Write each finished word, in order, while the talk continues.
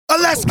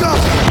Let's go.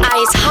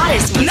 I's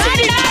hottest music.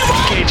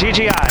 99.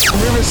 KGGI.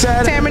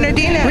 Riverside. San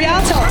Bernardino.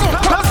 Rialto.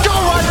 Let's go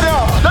right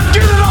now. Let's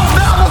get it on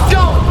now. Let's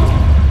go.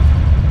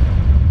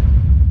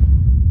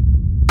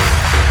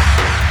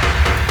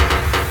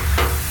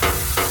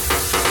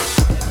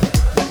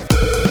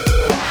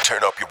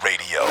 Turn up your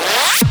radio.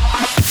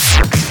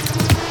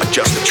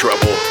 Adjust the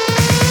treble.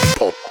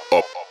 Pump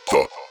up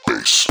the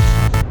bass.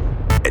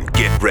 And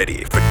get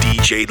ready for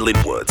DJ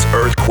Linwood's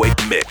Earthquake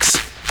Mix.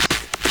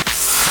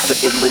 The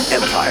Inland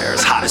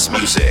Empire's hottest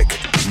music.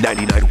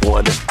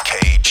 99.1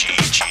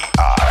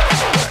 KGGI.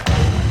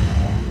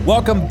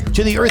 Welcome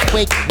to the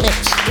Earthquake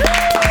Mix.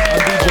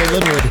 I'm DJ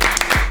Linwood.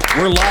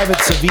 We're live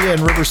at Sevilla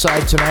in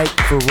Riverside tonight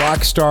for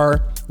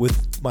Rockstar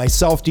with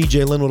myself,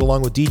 DJ Linwood,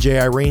 along with DJ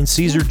Irene.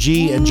 Caesar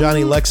G and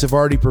Johnny Lex have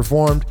already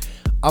performed.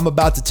 I'm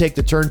about to take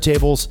the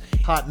turntables.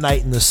 Hot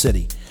night in the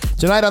city.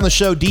 Tonight on the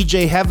show,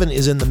 DJ Heaven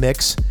is in the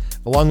mix,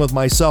 along with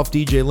myself,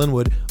 DJ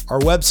Linwood. Our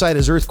website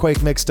is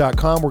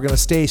earthquakemix.com. We're going to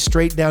stay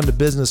straight down to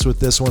business with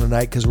this one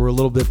tonight because we're a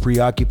little bit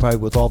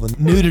preoccupied with all the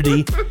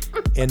nudity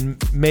and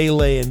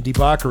melee and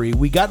debauchery.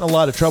 We got in a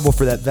lot of trouble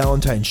for that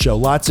Valentine's show.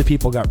 Lots of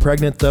people got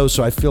pregnant, though,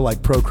 so I feel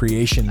like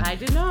procreation I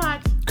did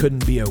not.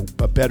 couldn't be a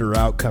better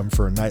outcome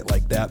for a night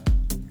like that.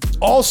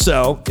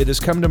 Also, it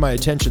has come to my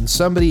attention,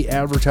 somebody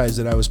advertised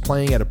that I was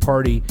playing at a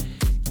party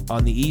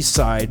on the east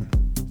side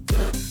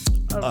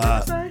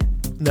of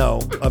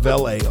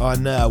LA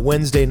on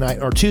Wednesday night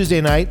or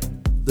Tuesday night,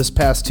 this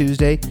past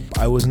Tuesday.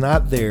 I was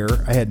not there.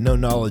 I had no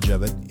knowledge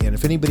of it. And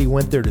if anybody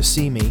went there to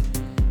see me,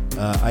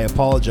 I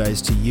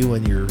apologize to you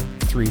and your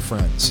 3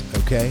 friends,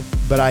 okay?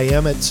 But I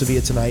am at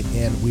Sevilla tonight,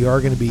 and we are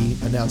going to be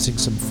announcing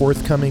some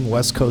forthcoming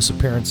West Coast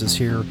appearances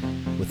here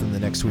within the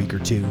next week or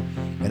two.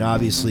 And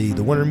obviously,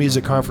 the Winter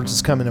Music Conference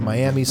is coming to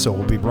Miami, so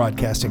we'll be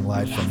broadcasting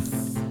live from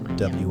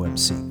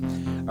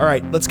WMC. All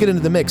right, let's get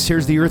into the mix.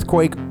 Here's the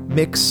Earthquake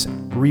Mix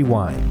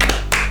Rewind.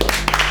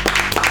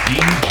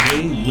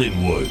 DJ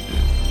Linwood.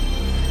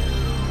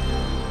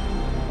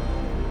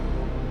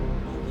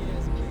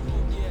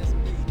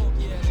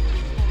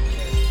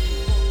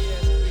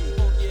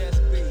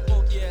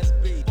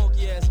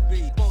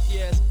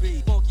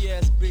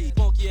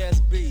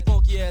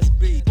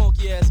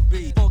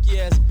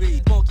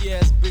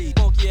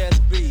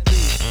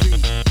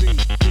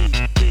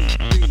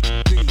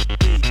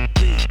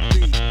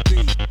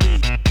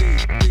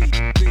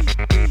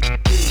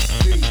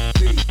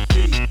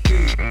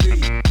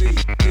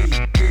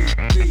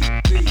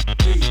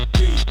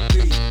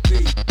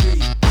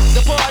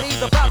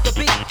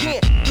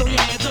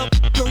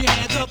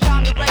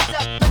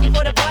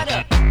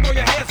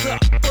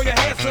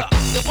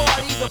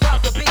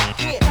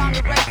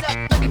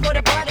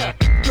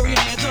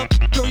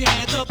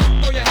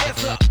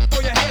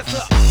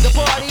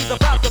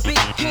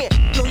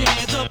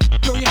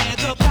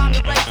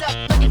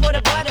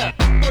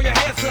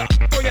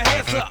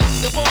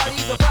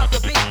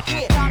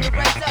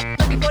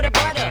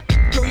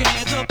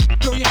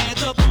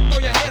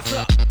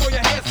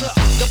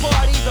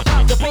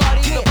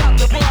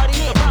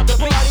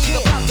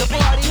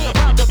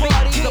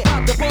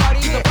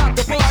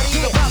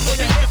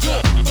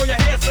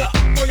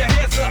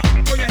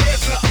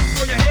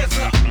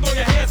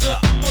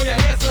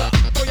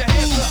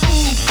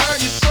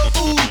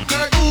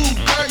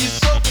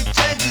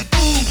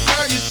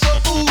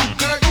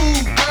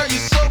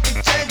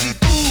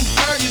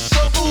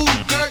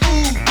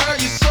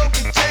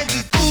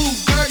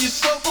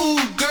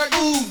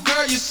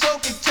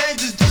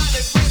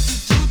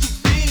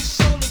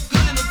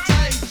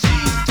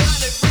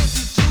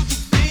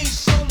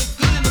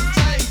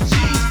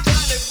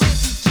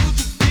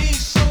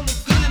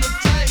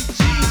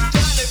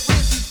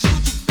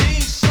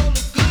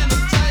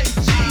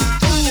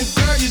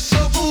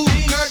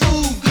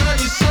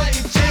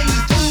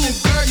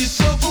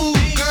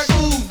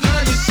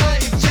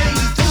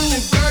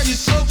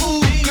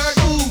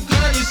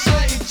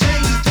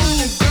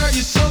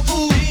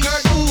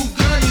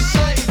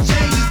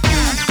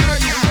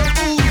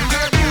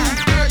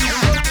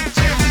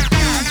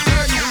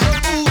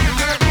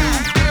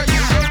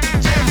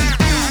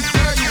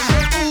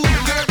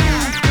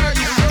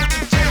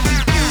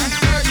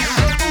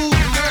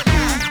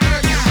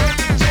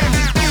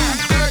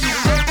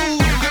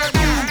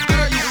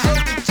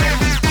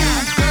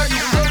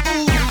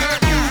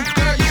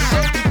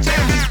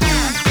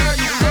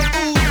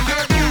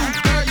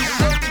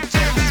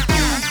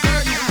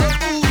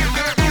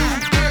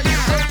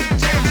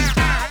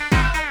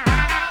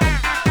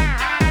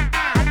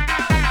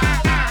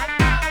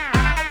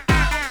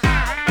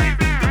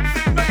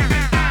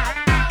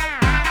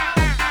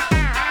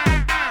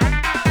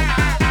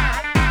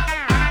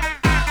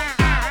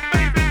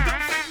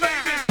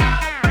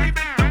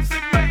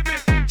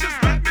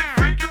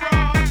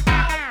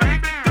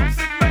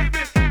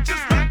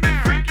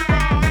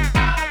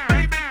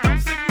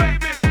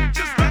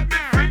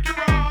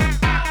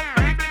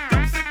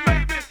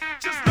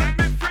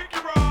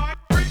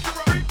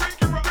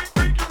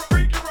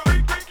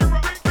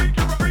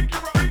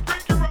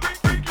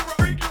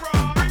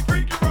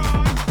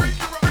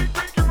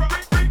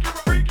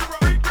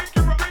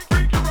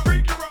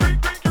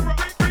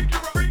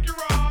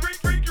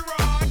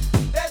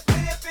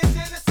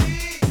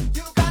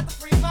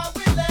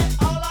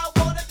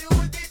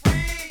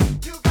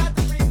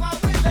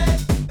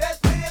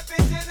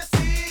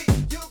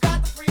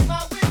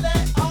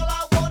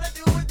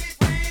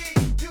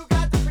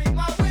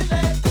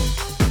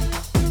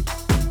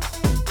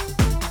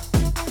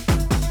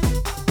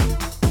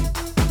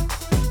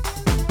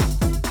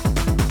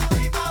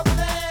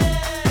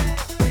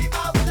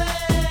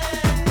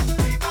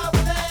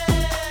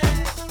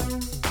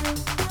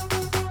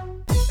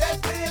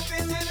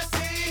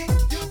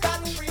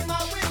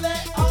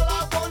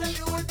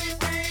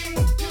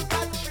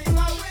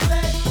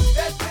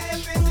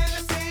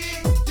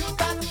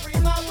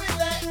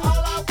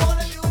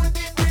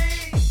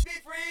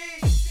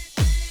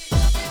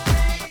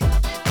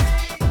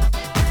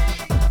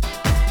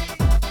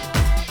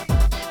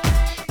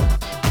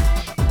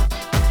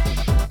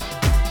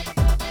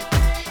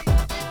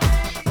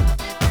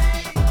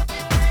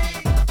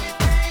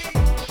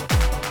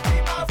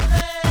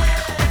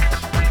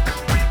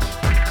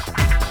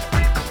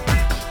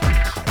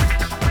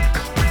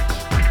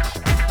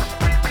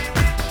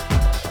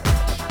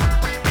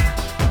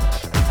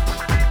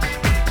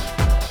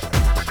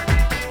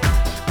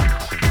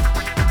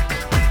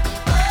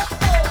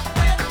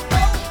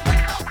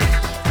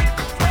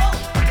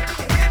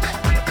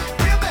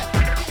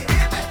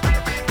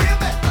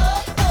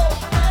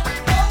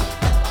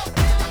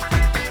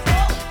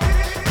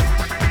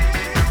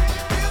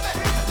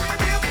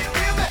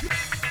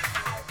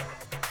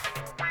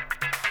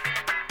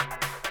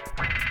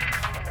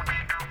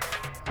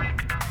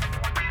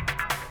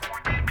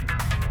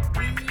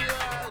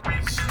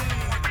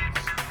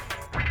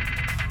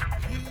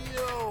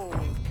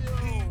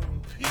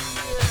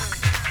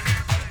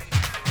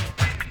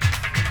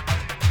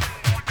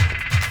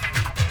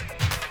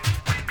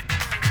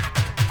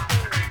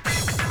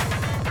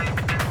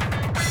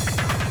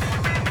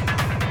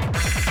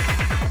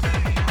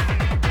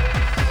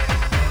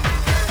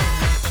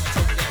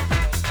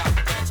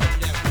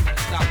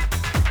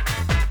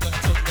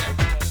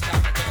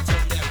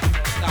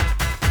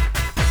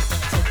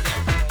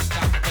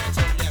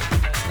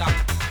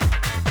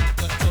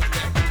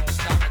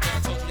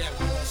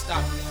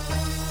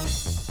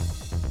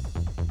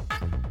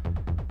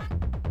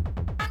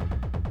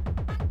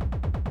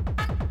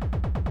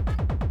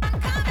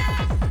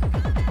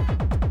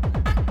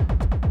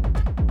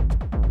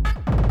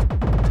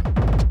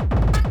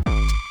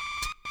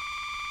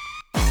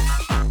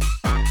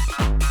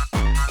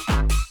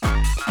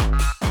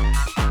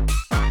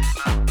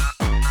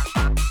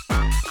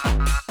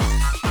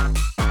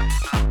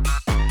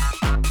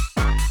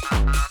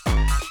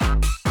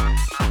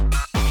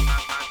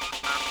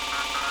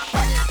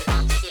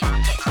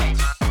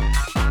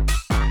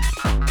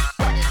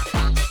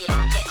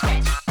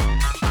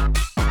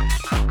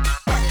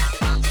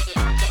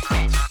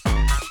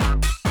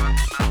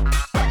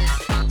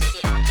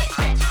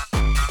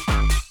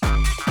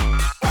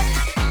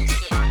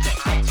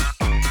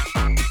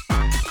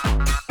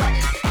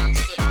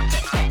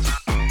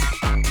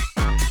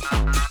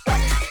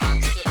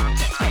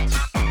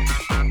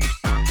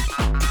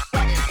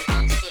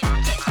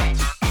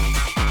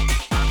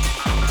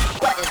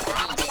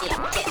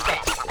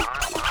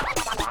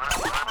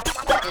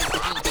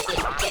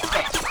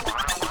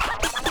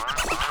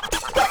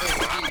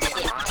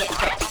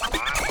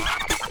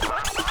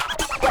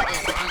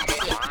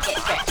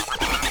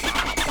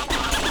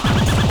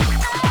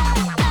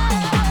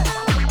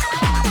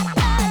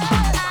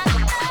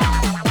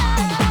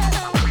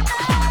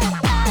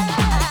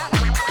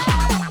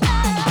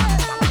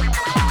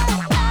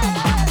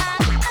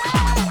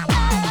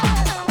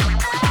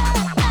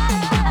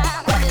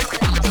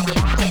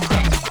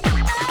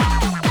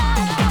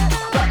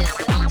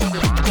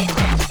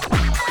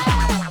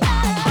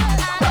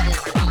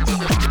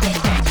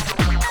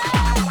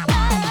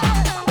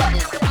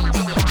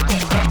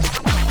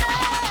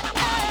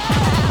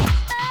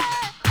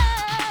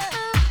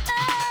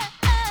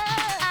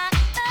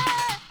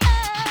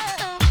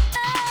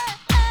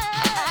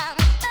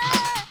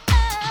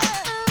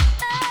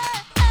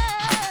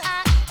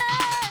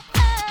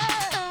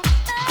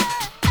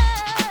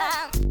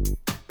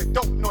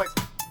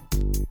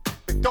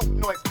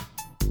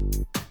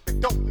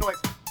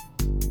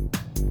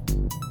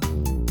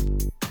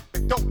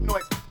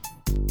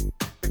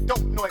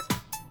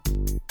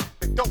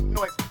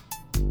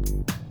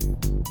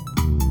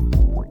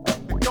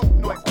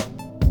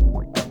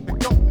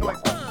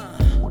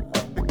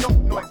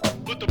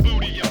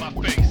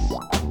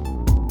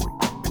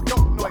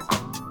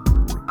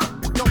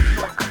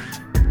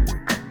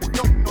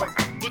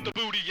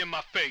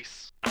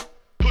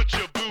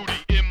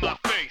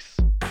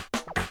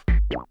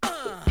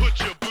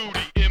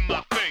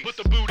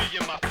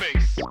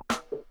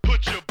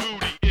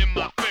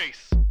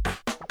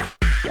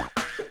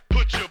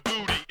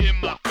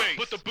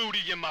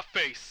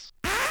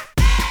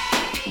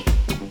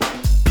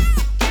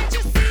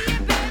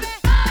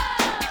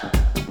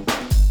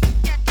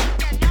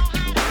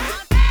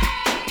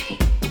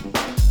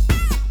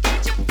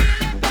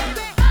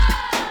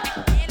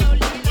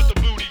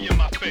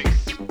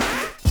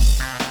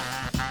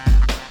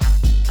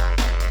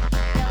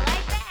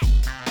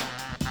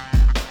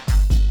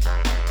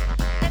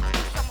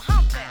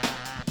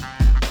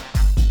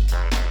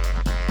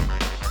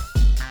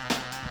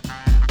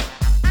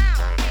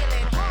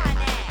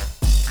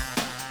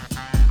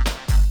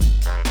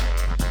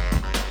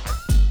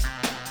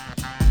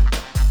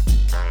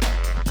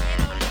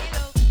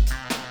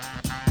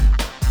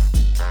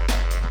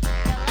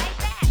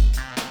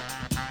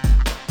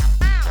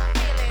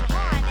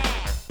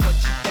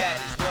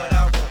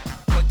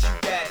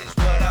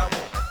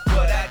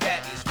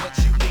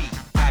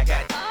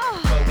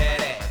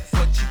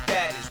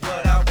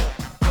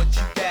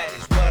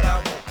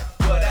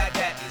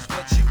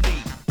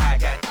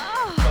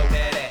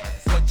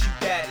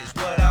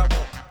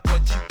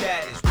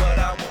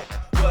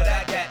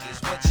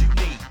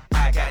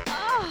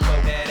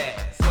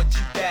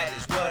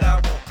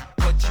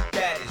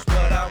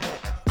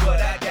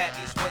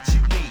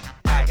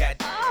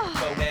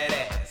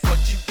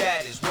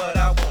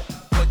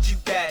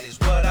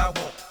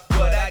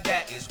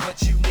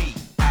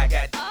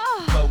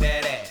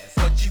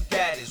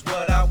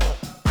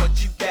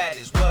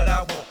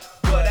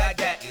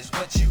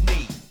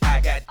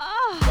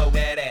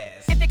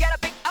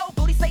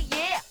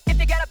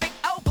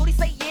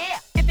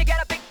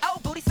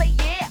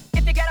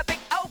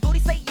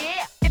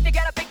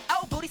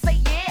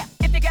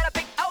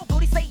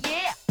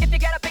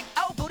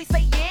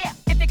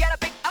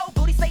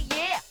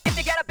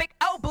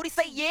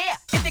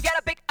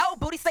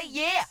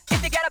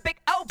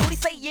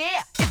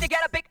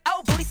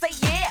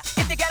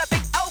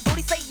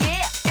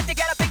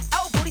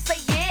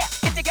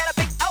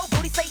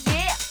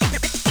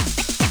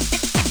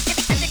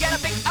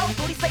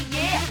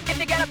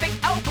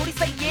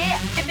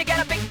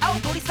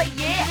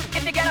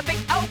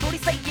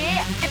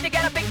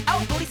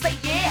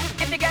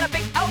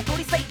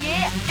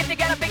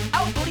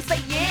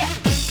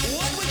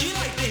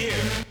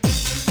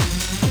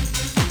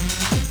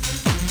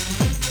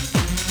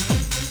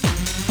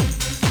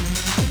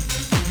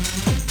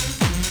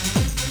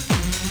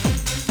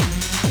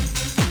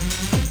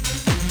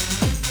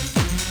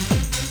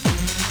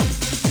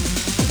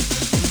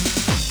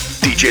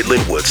 DJ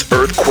Linwood's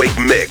Earthquake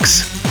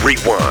Mix.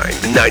 Rewind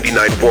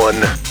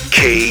 99.1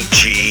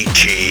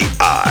 KGGI.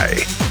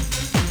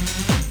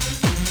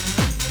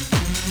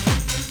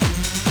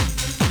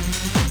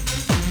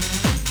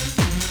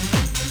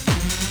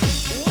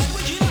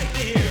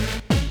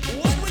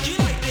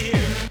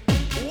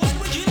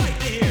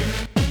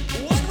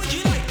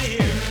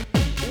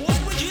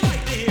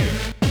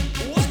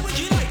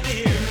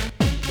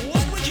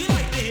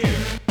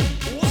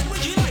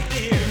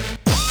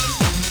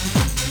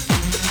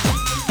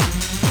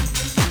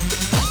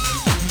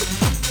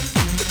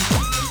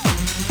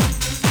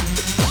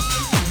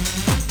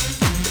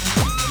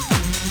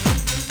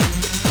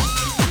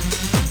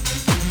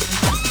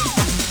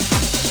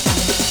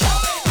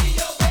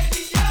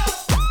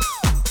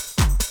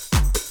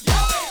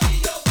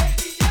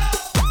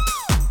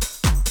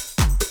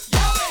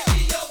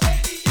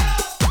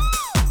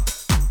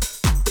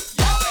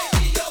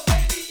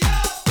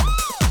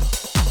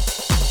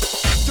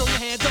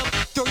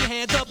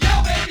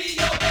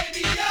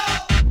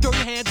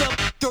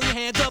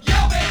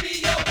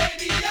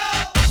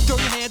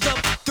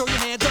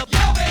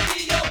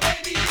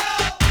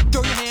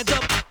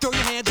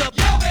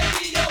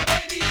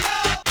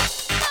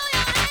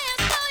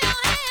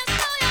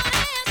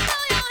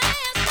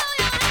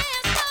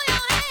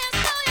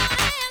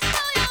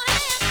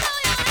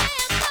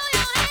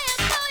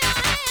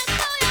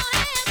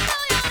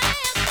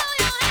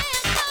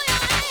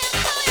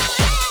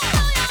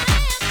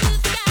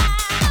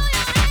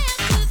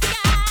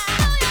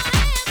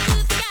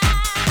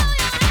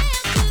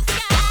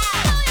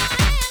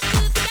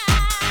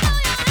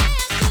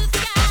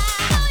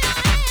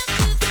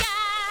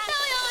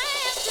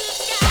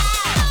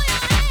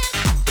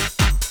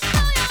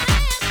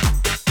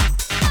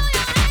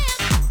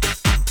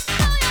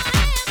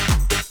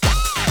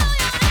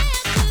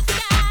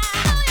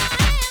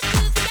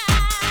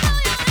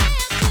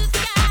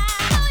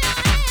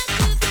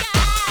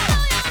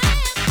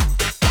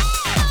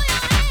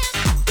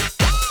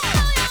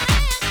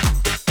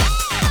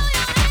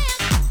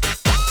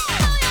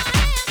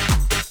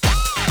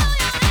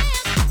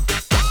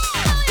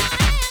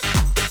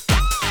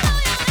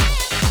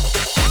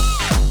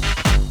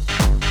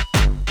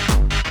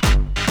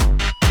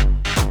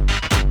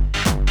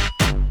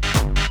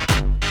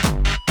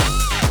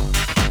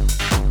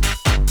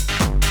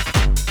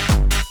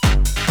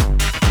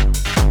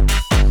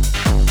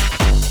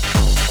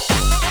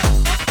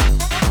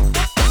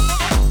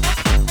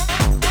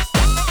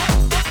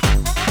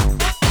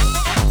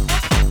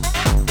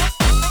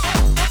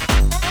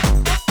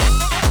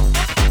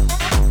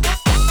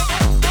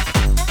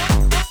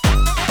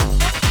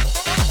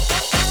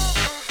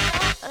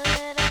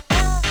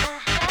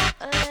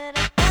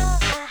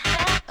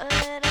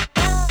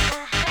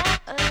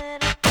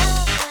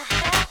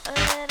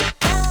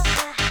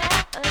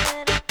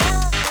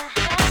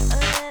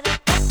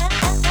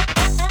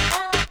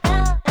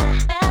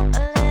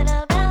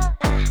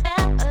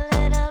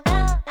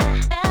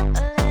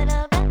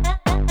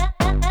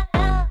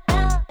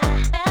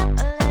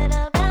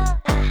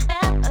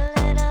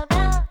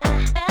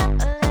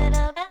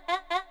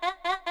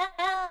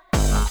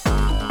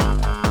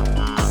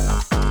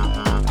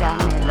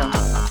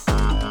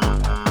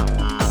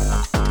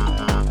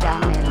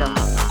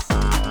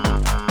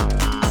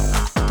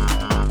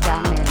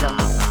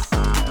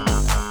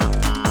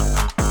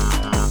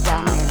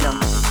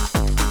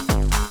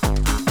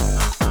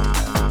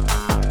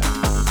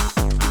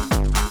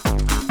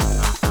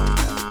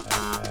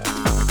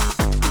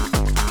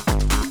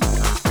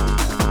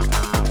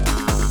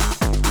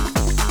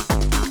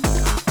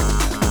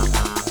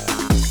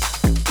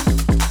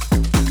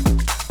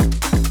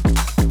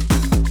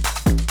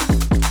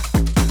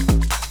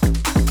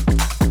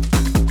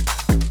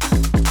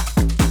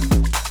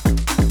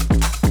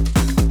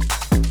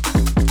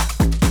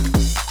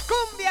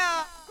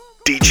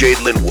 DJ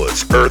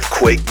Linwood's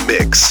Earthquake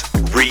Mix.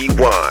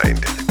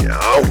 Rewind.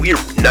 Now we're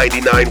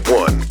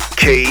 99.1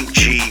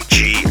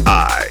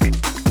 KGGI.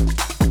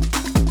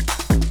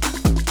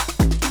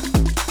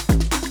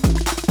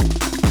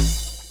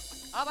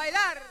 A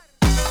bailar.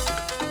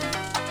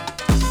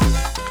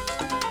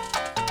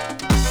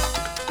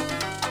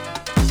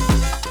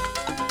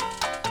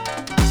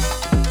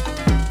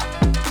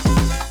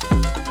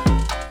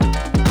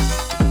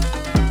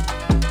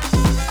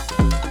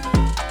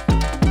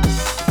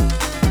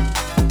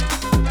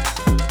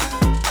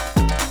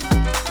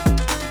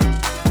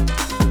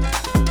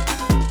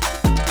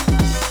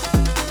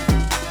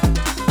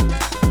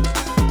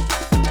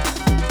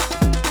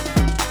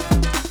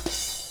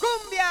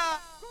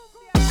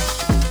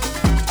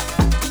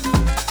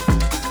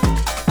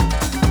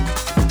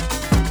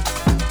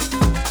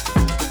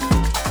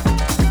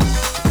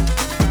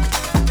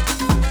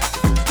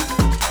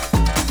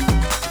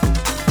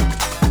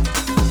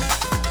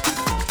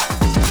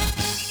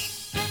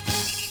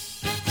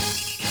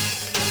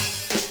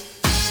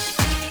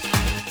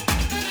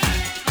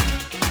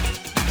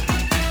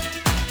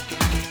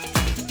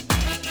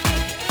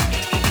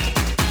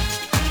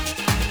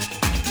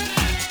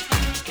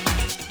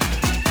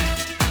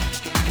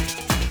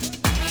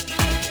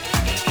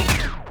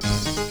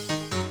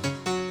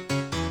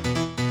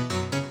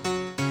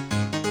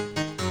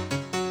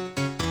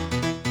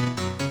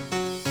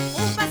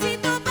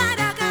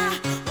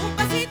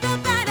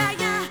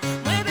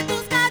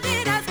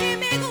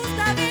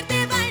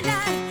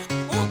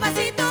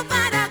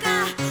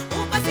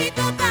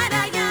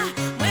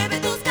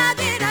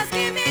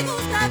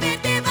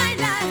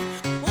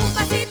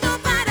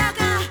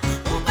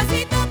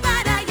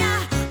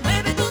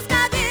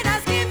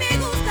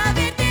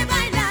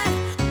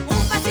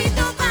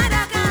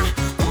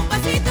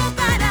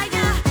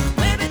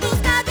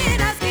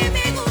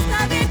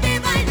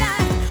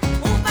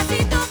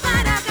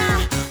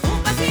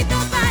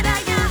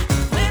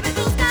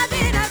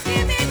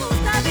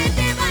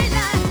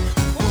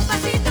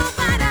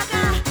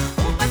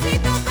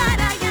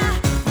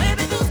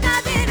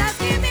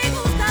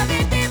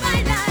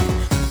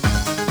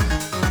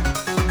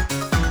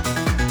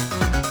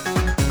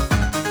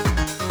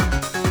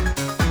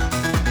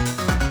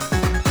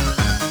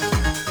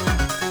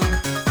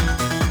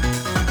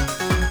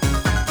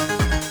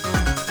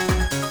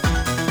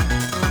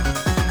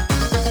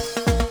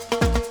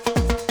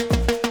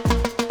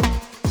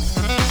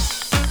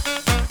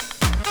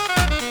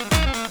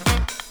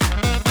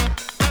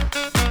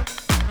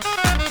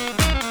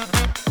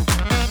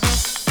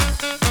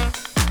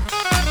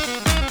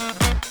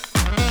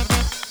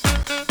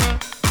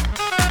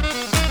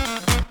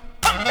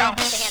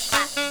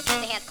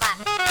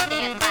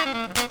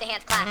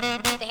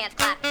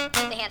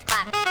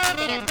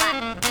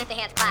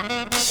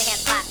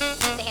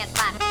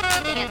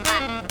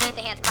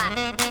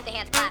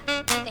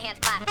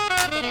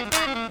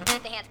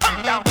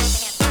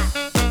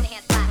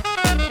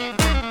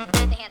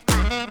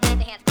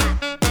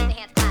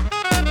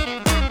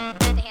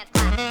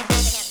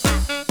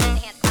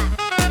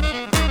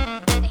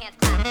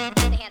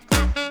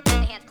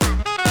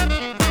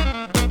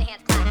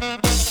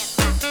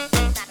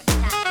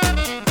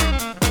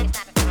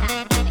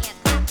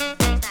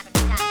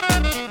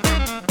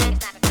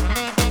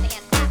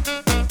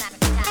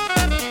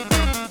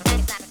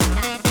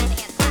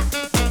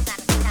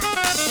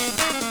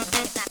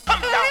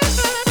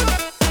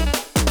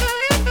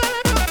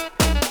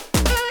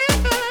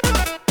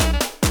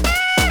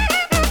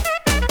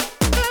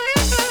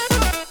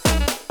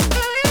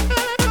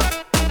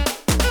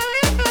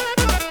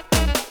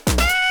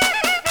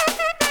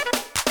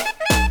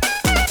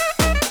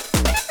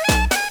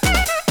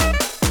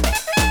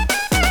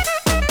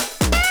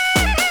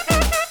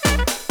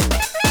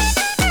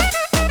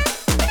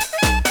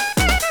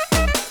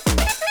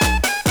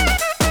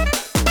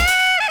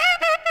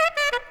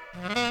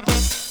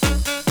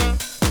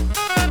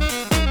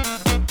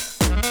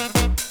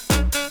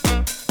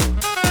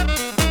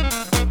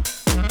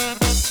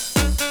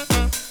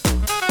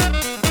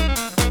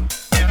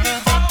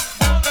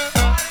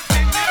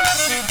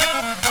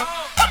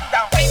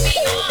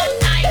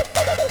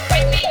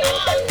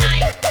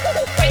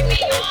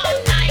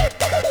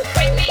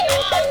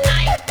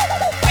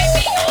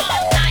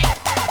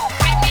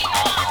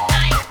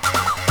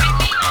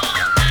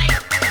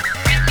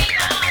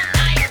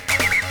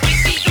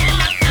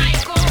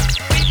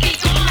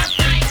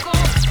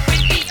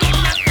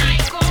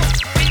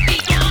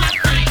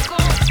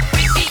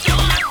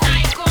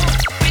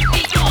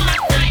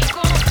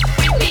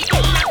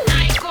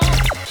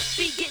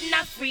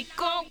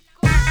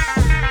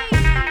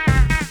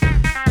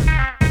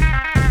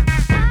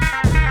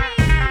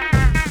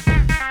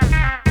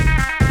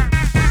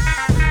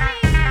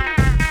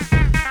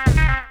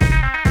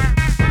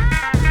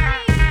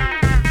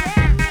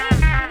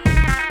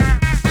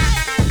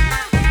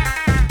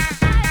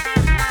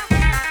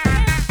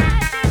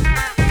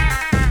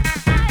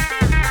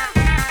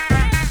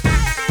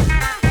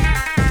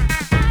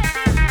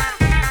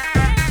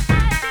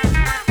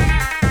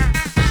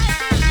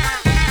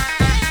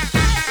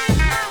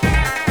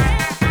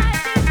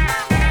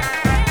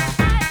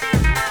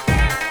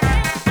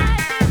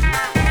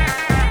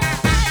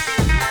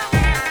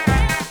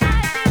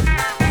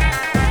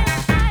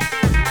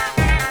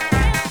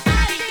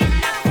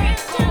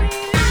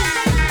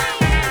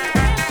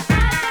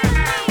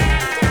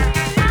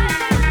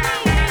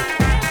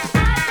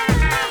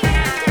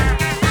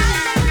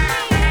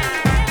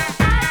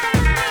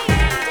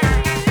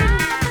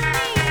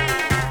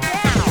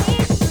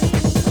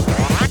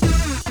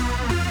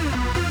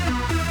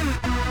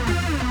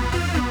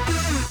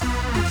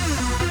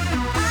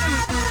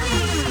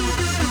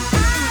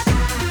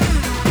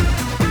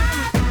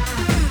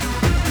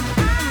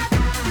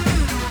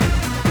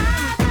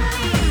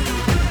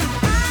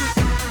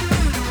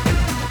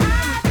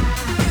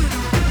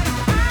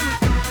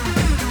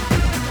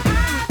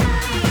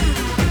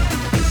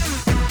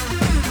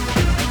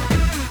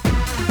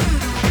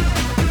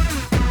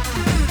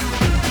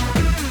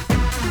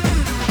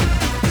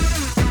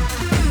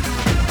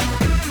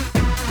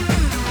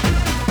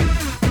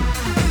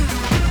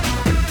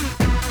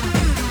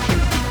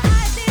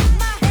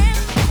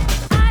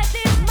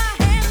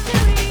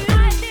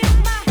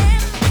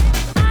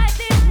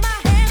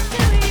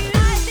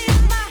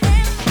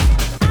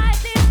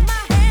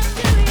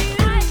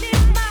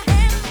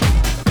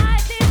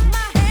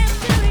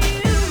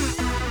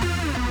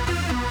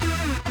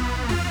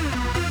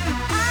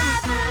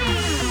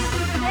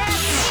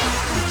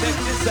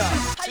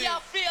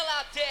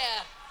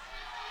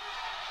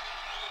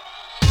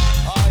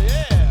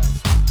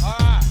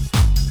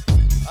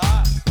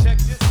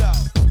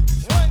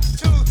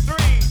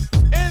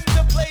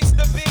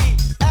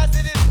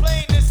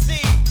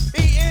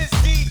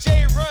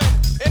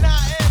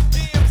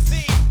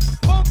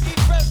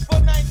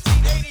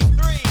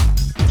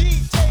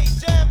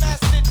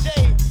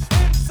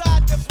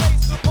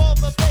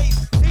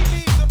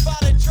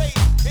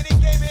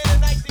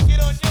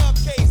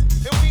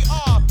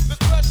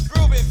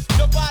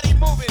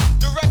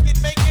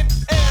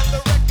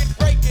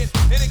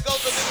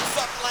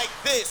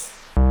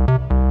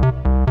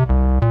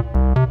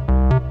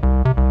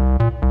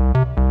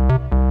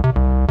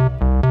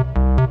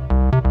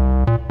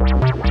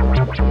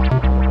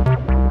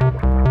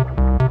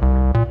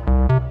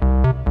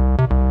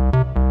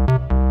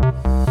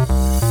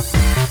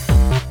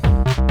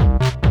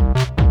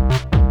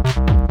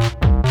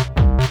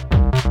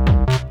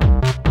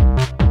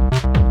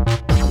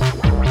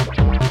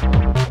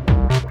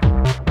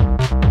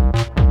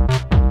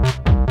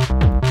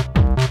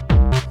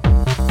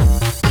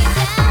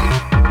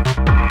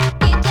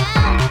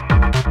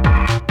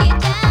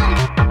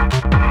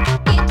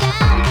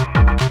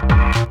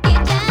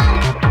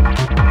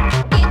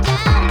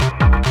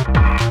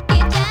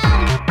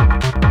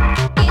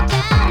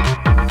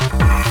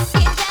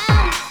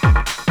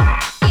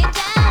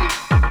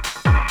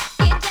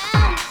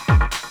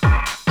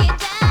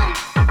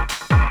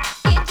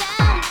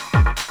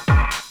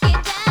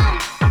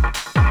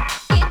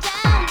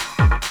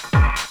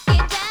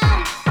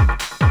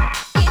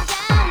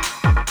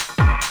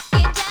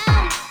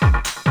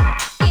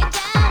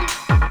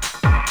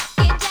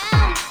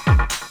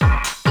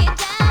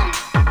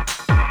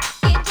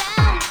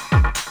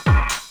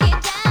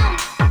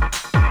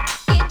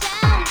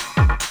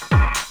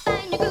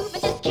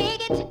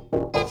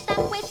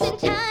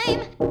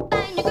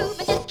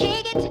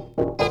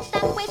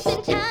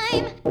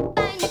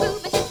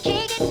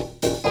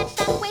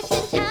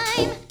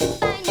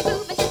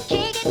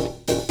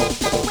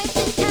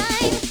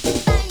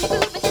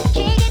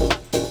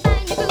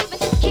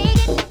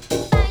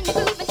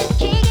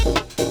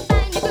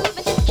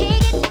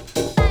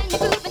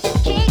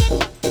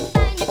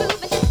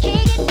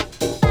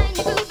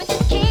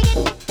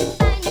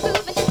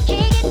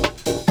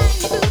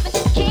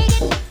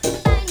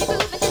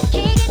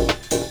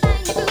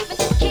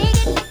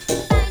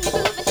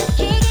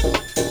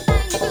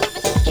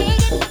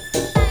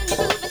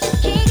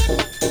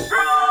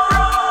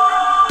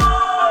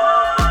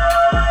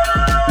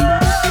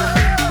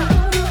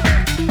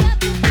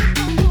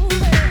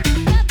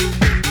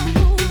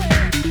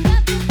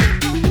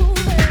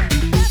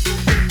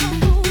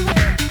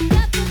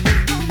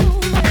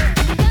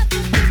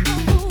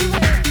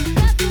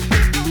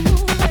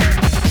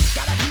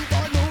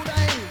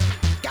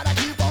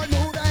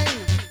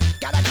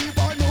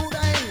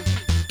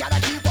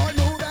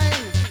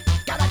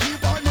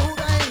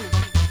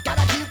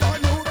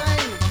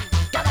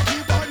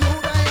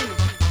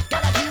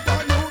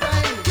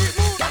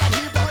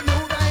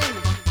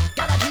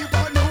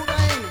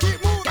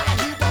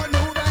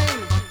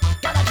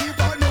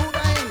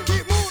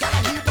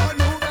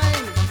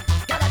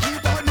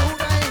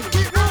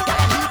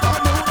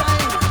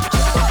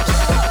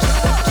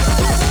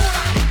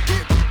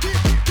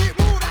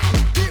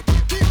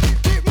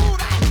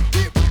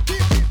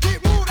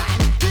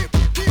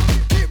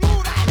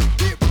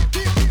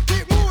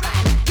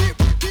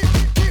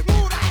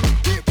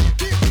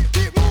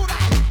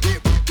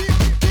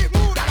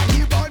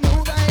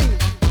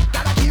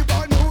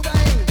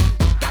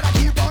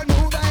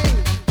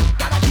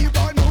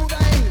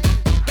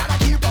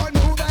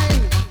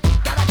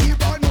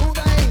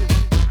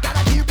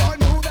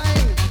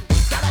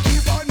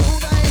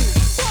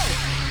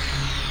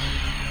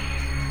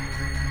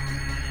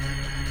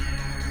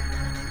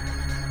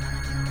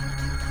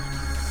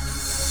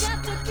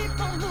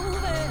 on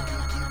moving.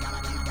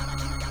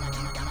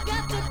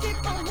 Got to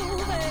keep on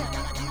moving.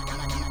 Got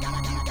to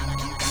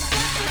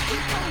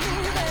keep on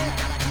moving.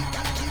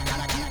 Got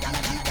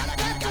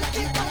to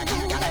keep on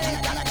moving.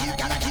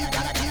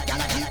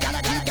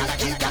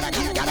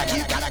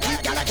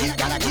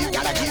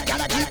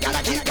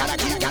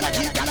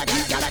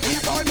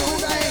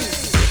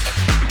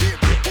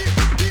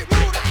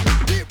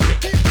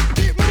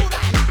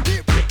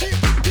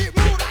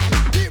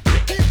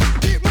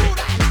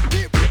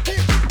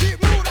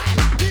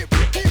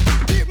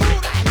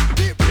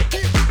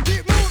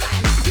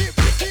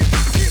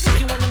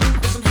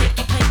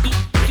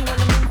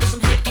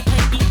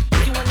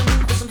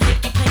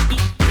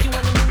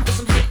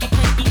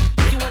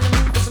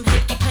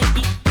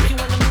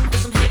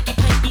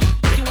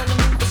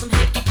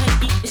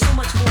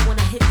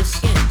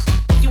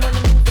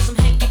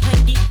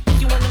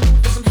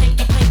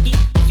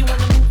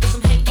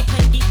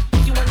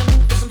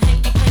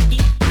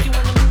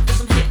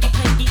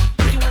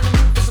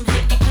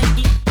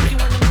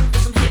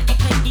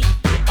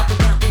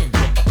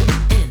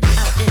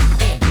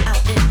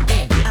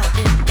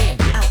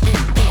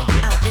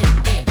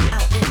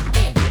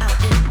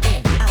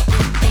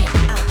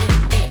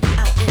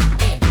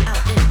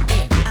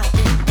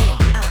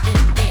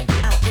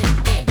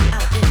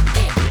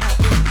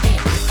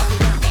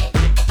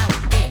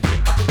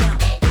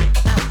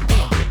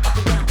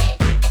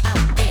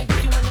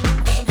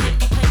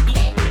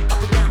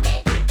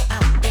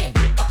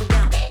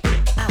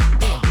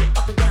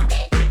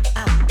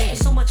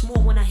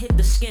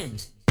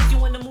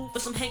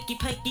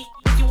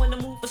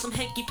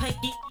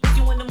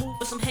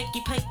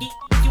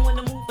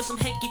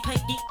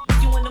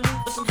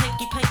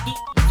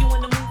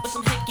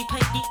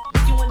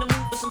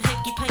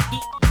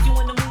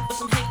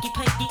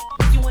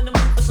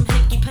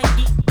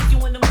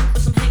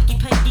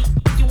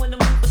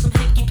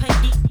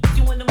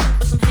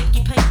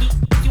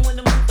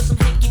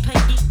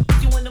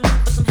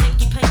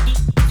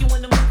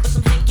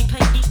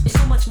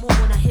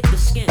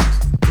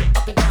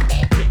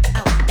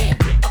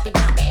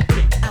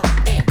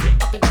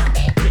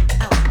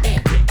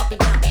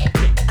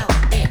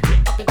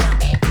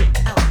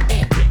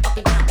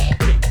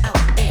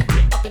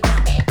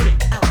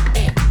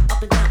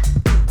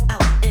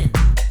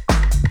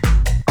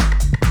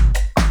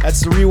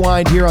 That's the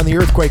rewind here on the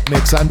Earthquake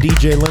Mix. I'm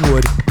DJ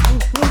Linwood.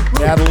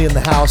 Natalie in the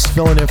house,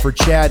 filling in for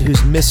Chad,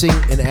 who's missing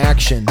in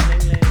action.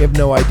 I have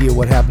no idea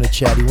what happened to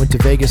Chad. He went to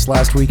Vegas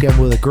last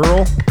weekend with a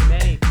girl.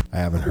 I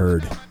haven't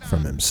heard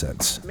from him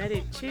since.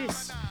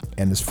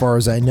 And as far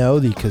as I know,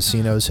 the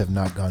casinos have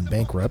not gone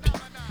bankrupt,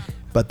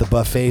 but the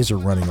buffets are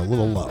running a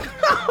little low.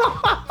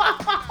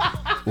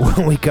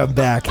 When we come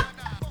back,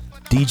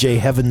 DJ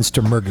Heavens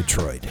to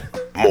Murgatroyd.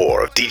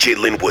 More of DJ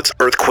Linwood's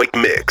Earthquake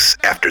Mix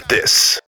after this.